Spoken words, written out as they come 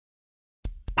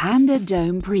Panda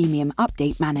Dome Premium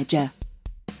Update Manager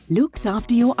looks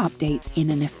after your updates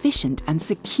in an efficient and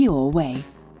secure way.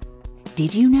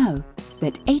 Did you know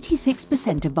that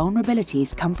 86% of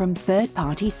vulnerabilities come from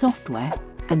third-party software,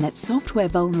 and that software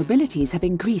vulnerabilities have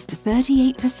increased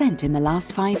 38% in the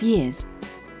last 5 years?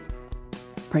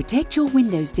 Protect your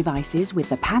Windows devices with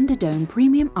the Panda Dome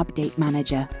Premium Update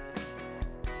Manager.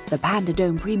 The Panda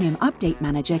Dome Premium Update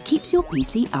Manager keeps your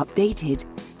PC updated.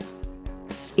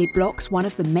 It blocks one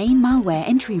of the main malware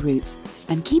entry routes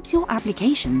and keeps your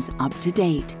applications up to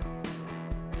date.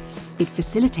 It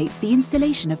facilitates the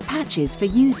installation of patches for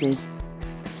users,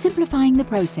 simplifying the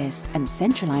process and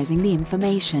centralizing the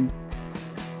information.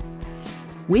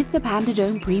 With the Panda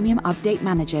Dome Premium Update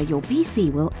Manager, your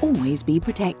PC will always be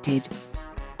protected.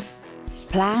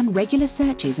 Plan regular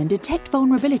searches and detect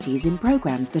vulnerabilities in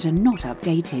programs that are not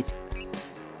updated.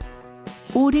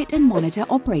 Audit and monitor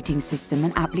operating system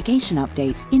and application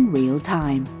updates in real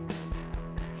time.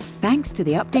 Thanks to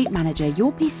the Update Manager,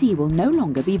 your PC will no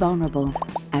longer be vulnerable,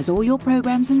 as all your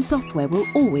programs and software will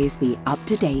always be up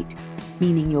to date,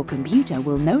 meaning your computer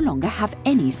will no longer have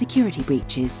any security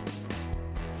breaches.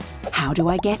 How do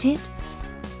I get it?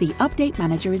 The Update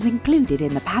Manager is included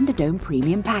in the Panda Dome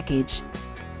Premium package.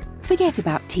 Forget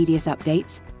about tedious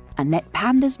updates and let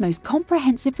Panda's most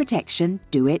comprehensive protection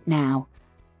do it now.